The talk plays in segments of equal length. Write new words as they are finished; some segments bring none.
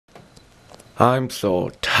I'm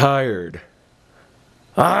so tired.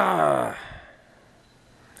 Ah!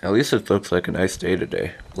 At least it looks like a nice day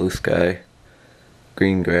today. Blue sky,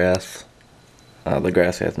 green grass. The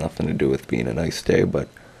grass has nothing to do with being a nice day, but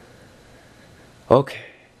okay.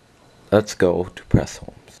 Let's go to Press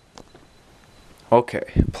Homes. Okay,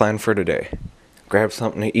 plan for today. Grab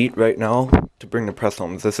something to eat right now to bring to Press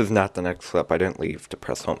Homes. This is not the next clip. I didn't leave to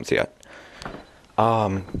Press Homes yet.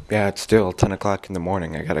 Yeah, it's still 10 o'clock in the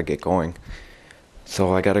morning. I gotta get going.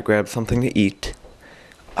 So I gotta grab something to eat.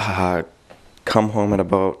 Come home at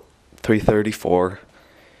about 3:34.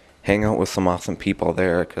 Hang out with some awesome people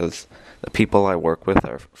there, because the people I work with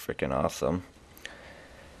are freaking awesome.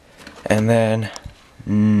 And then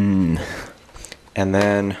I'm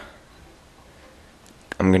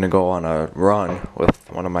gonna go on a run with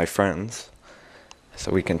one of my friends,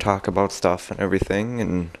 so we can talk about stuff and everything,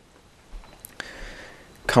 and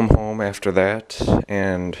come home after that,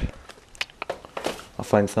 and I'll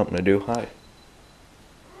find something to do.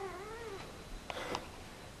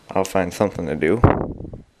 I'll find something to do.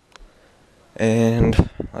 And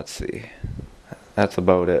let's see. That's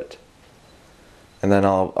about it. And then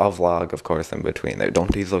I'll vlog, of course, in between there.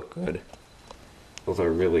 Don't these look good? Those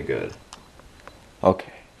are really good.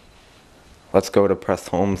 Okay. Let's go to Press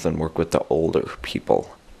Homes and work with the older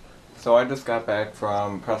people. So I just got back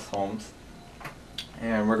from Press Homes,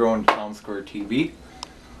 and we're going to Town Square TV.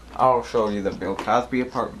 I'll show you the Bill Cosby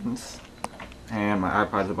apartments. And my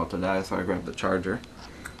iPod's about to die, so I grabbed the charger.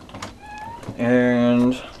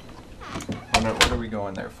 And what are we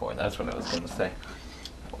going there for? That's what I was going to say.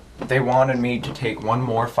 They wanted me to take one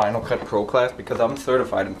more Final Cut Pro class because I'm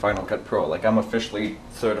certified in Final Cut Pro. Like, I'm officially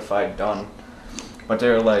certified done. But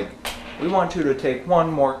they're like, we want you to take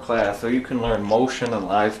one more class so you can learn motion and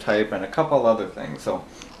live type and a couple other things. So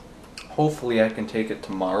hopefully I can take it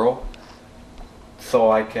tomorrow.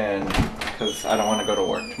 So I can, because I don't want to go to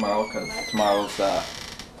work tomorrow, because tomorrow's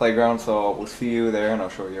playground. So we'll see you there and I'll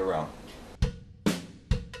show you around.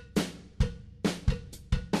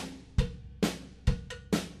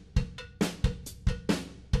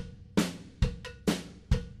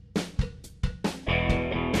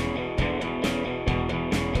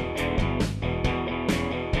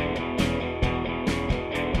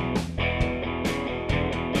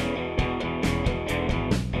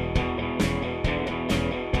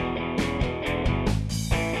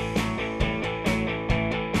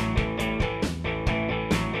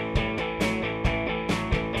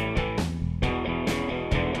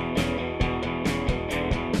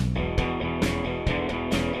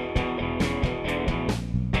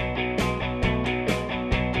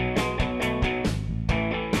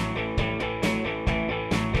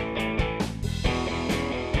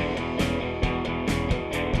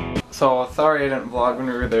 So, sorry I didn't vlog when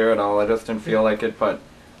we were there at all, I just didn't feel like it, but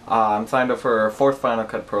I'm signed up for 4th Final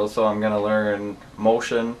Cut Pro, so I'm going to learn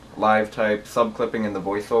motion, live type, sub-clipping, and the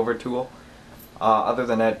voiceover tool. Other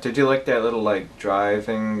than that, did you like that little, like,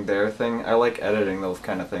 driving there thing? I like editing those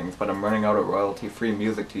kind of things, but I'm running out of royalty-free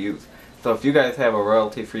music to use. So if you guys have a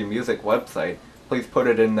royalty-free music website, please put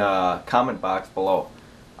it in the comment box below.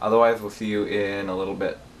 Otherwise, we'll see you in a little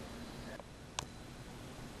bit.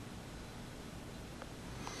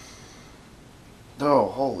 Oh,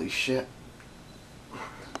 holy shit.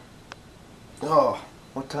 Oh,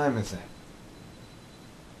 what time is it?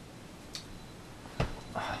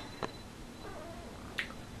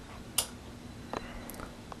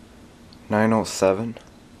 9:07.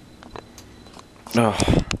 Oh.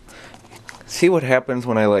 See what happens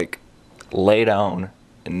when I, like, lay down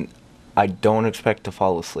and I don't expect to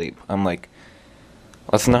fall asleep. I'm like,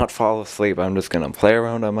 let's not fall asleep. I'm just gonna play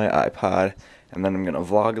around on my iPod, and then I'm gonna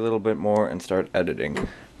vlog a little bit more and start editing.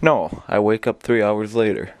 No, I wake up 3 hours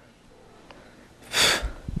later.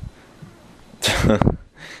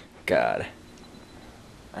 God.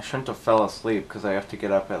 I shouldn't have fell asleep because I have to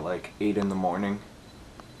get up at like 8 in the morning.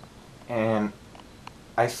 And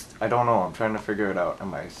I don't know, I'm trying to figure it out.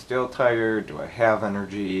 Am I still tired? Do I have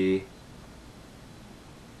energy?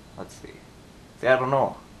 Let's see. See, I don't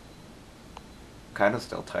know. I'm kind of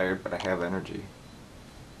still tired, but I have energy.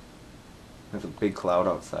 There's a big cloud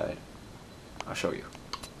outside. I'll show you.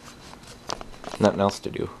 Nothing else to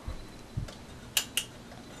do.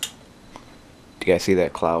 Do you guys see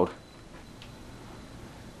that cloud?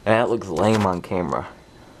 That looks lame on camera.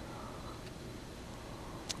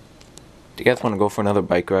 Do you guys want to go for another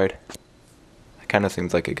bike ride? That kind of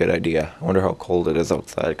seems like a good idea. I wonder how cold it is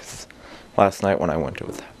outside, because last night when I went it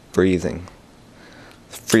was freezing.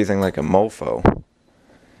 It's freezing like a mofo.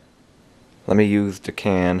 Let me use the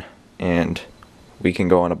can and we can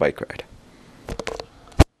go on a bike ride.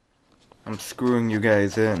 I'm screwing you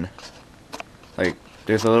guys in. like,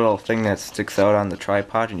 there's a little thing that sticks out on the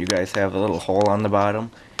tripod, and you guys have a little hole on the bottom.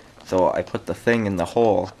 So I put the thing in the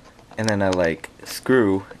hole, and then I like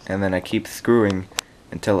screw, and then I keep screwing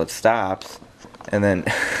until it stops, and then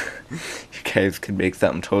you guys could make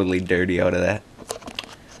something totally dirty out of that.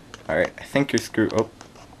 Alright, I think your screw, oh,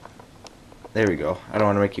 there we go. I don't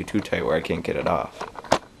want to make you too tight where I can't get it off.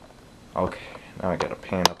 Okay, now I gotta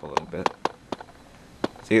pan up a little bit.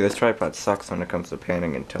 See, this tripod sucks when it comes to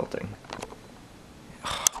panning and tilting.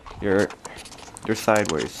 You're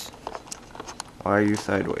sideways. Why are you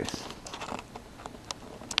sideways?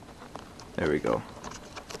 There we go.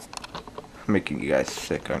 I'm making you guys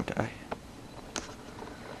sick, aren't I?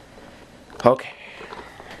 Okay.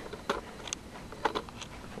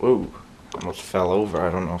 Whoa, almost fell over.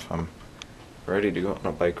 I don't know if I'm ready to go on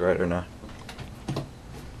a bike ride or not.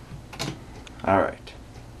 Alright,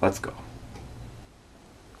 let's go.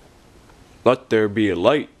 Let there be a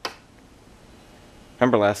light.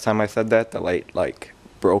 Remember last time I said that? The light, like,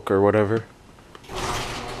 broke or whatever?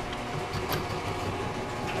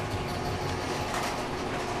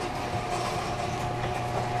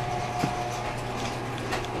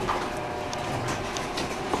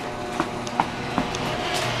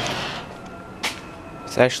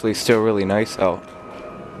 It's actually still really nice out.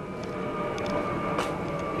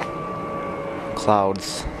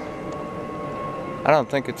 Clouds. I don't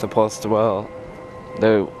think it's supposed to, well,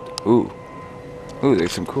 ooh,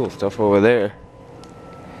 there's some cool stuff over there.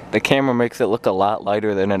 The camera makes it look a lot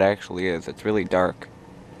lighter than it actually is. It's really dark.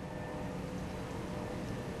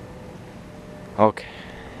 Okay,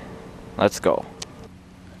 let's go.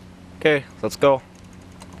 Okay, let's go.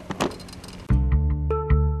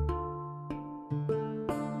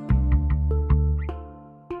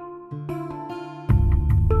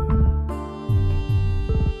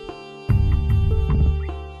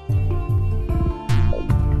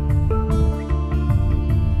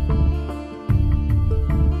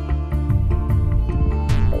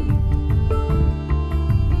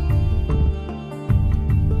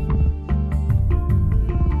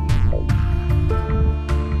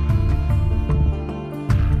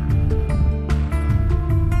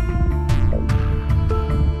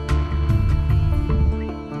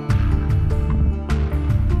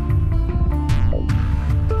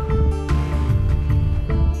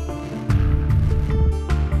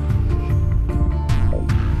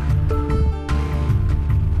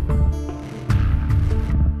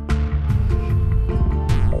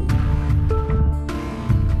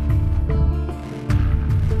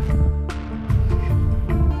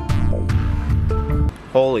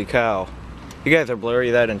 Holy cow. You guys are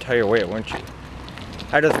blurry that entire way, weren't you?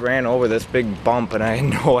 I just ran over this big bump and I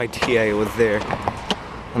had no idea it was there.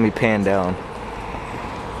 Let me pan down.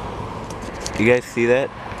 You guys see that?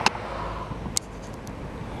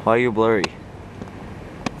 Why are you blurry?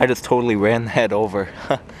 I just totally ran that over.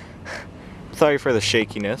 Sorry for the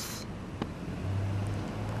shakiness.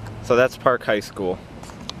 So that's Park High School.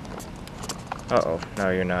 Uh-oh,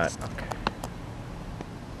 no you're not. Okay.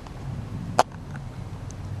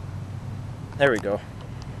 There we go.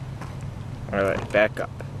 Alright, back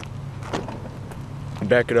up.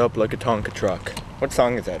 Back it up like a Tonka truck. What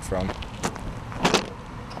song is that from?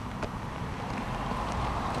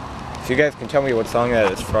 If you guys can tell me what song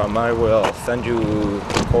that is from, I will send you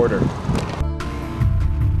a quarter.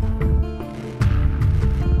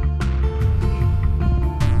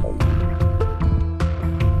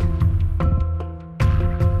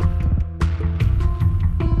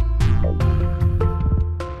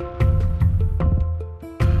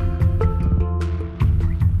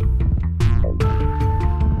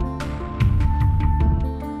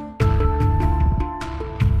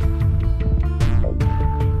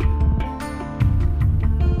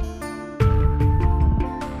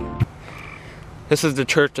 This is the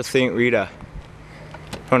Church of St. Rita.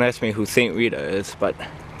 Don't ask me who St. Rita is, but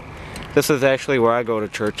this is actually where I go to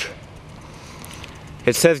church.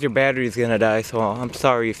 It says your battery's gonna die, so I'm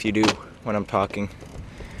sorry if you do when I'm talking.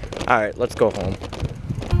 Alright, let's go home.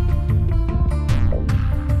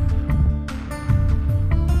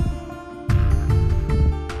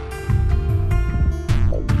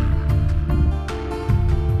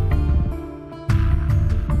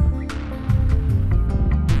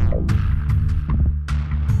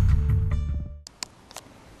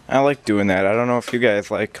 I like doing that. I don't know if you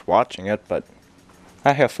guys like watching it, but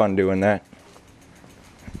I have fun doing that.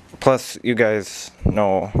 Plus, you guys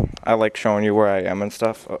know I like showing you where I am and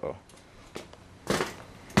stuff. Uh-oh.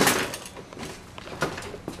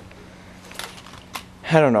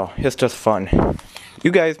 I don't know. It's just fun.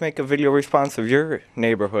 You guys make a video response of your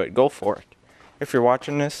neighborhood. Go for it. If you're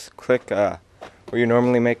watching this, click where you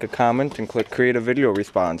normally make a comment and click create a video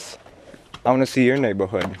response. I want to see your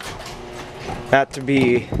neighborhood. Not to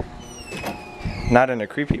be, not in a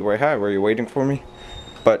creepy way, hi, were you waiting for me?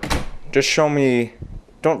 But just show me,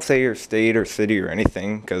 don't say your state or city or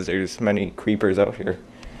anything, because there's many creepers out here.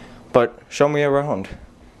 But show me around.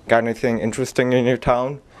 Got anything interesting in your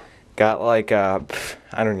town? Got like a,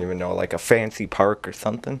 I don't even know, like a fancy park or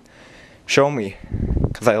something? Show me,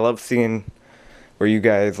 because I love seeing where you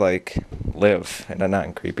guys like live in a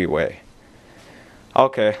non-creepy way.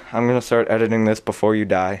 Okay, I'm gonna start editing this before you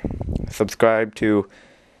die. Subscribe to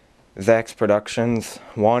Zach's Productions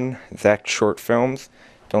 1, Zach Short Films,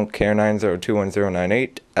 Don't Care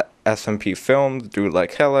 9021098, SMP Films, Dude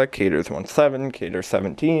Like Hella, Caters 17, Cater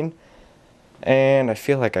 17, and I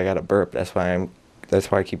feel like I got a burp. That's why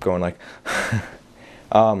I keep going like.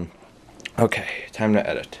 Okay, time to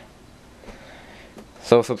edit.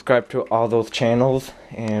 So subscribe to all those channels,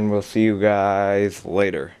 and we'll see you guys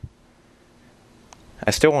later. I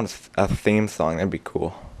still want a theme song, that'd be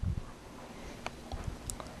cool.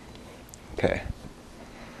 Okay.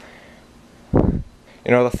 You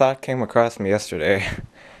know, the thought came across me yesterday.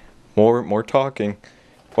 More talking.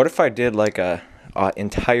 What if I did like a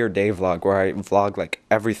entire day vlog where I vlog like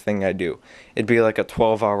everything I do? It'd be like a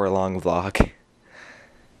 12-hour long vlog.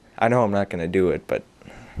 I know I'm not gonna do it, but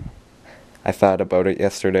I thought about it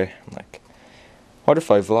yesterday. I'm like, what if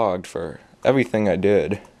I vlogged for everything I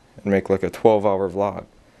did and make like a 12-hour vlog?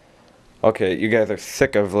 Okay, you guys are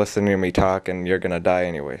sick of listening to me talk and you're gonna die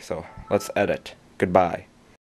anyway, so let's edit. Goodbye.